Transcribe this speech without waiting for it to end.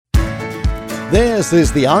This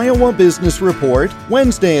is the Iowa Business Report,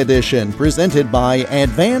 Wednesday edition, presented by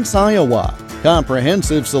Advance Iowa.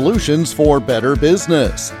 Comprehensive solutions for better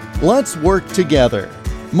business. Let's work together.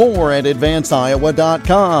 More at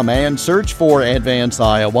advanceiowa.com and search for Advance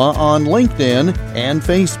Iowa on LinkedIn and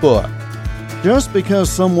Facebook. Just because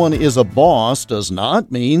someone is a boss does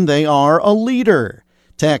not mean they are a leader.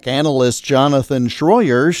 Tech analyst Jonathan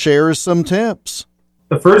Schroyer shares some tips.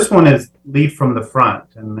 The first one is lead from the front.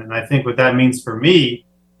 And I think what that means for me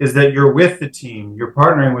is that you're with the team. You're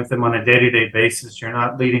partnering with them on a day-to-day basis. You're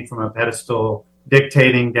not leading from a pedestal,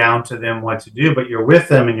 dictating down to them what to do, but you're with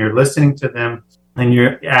them and you're listening to them and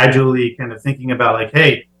you're agilely kind of thinking about like,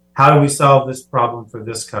 hey, how do we solve this problem for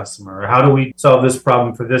this customer? Or how do we solve this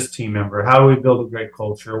problem for this team member? How do we build a great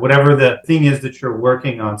culture? Whatever the thing is that you're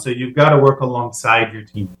working on. So you've got to work alongside your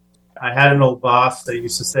team. I had an old boss that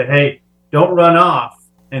used to say, hey, don't run off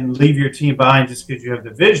and leave your team behind just because you have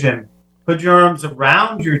the vision. Put your arms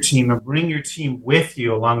around your team and bring your team with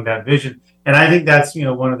you along that vision. And I think that's,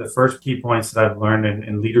 one of the first key points that I've learned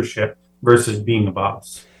in leadership versus being a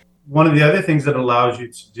boss. One of the other things that allows you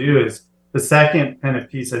to do is the second kind of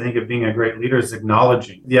piece, I think, of being a great leader is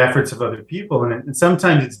acknowledging the efforts of other people. And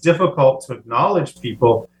sometimes it's difficult to acknowledge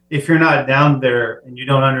people if you're not down there and you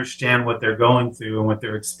don't understand what they're going through and what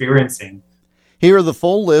they're experiencing. Hear the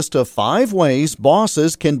full list of 5 ways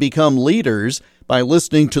bosses can become leaders by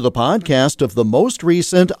listening to the podcast of the most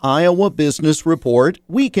recent Iowa Business Report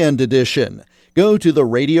Weekend Edition. Go to the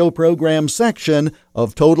radio program section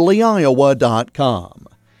of totallyiowa.com.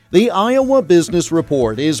 The Iowa Business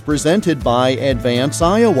Report is presented by Advance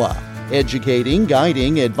Iowa, educating,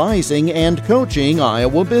 guiding, advising, and coaching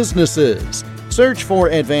Iowa businesses. Search for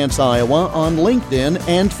Advance Iowa on LinkedIn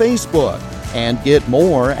and Facebook. And get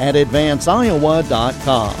more at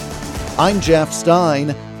advanceiowa.com. I'm Jeff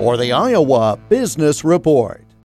Stein for the Iowa Business Report.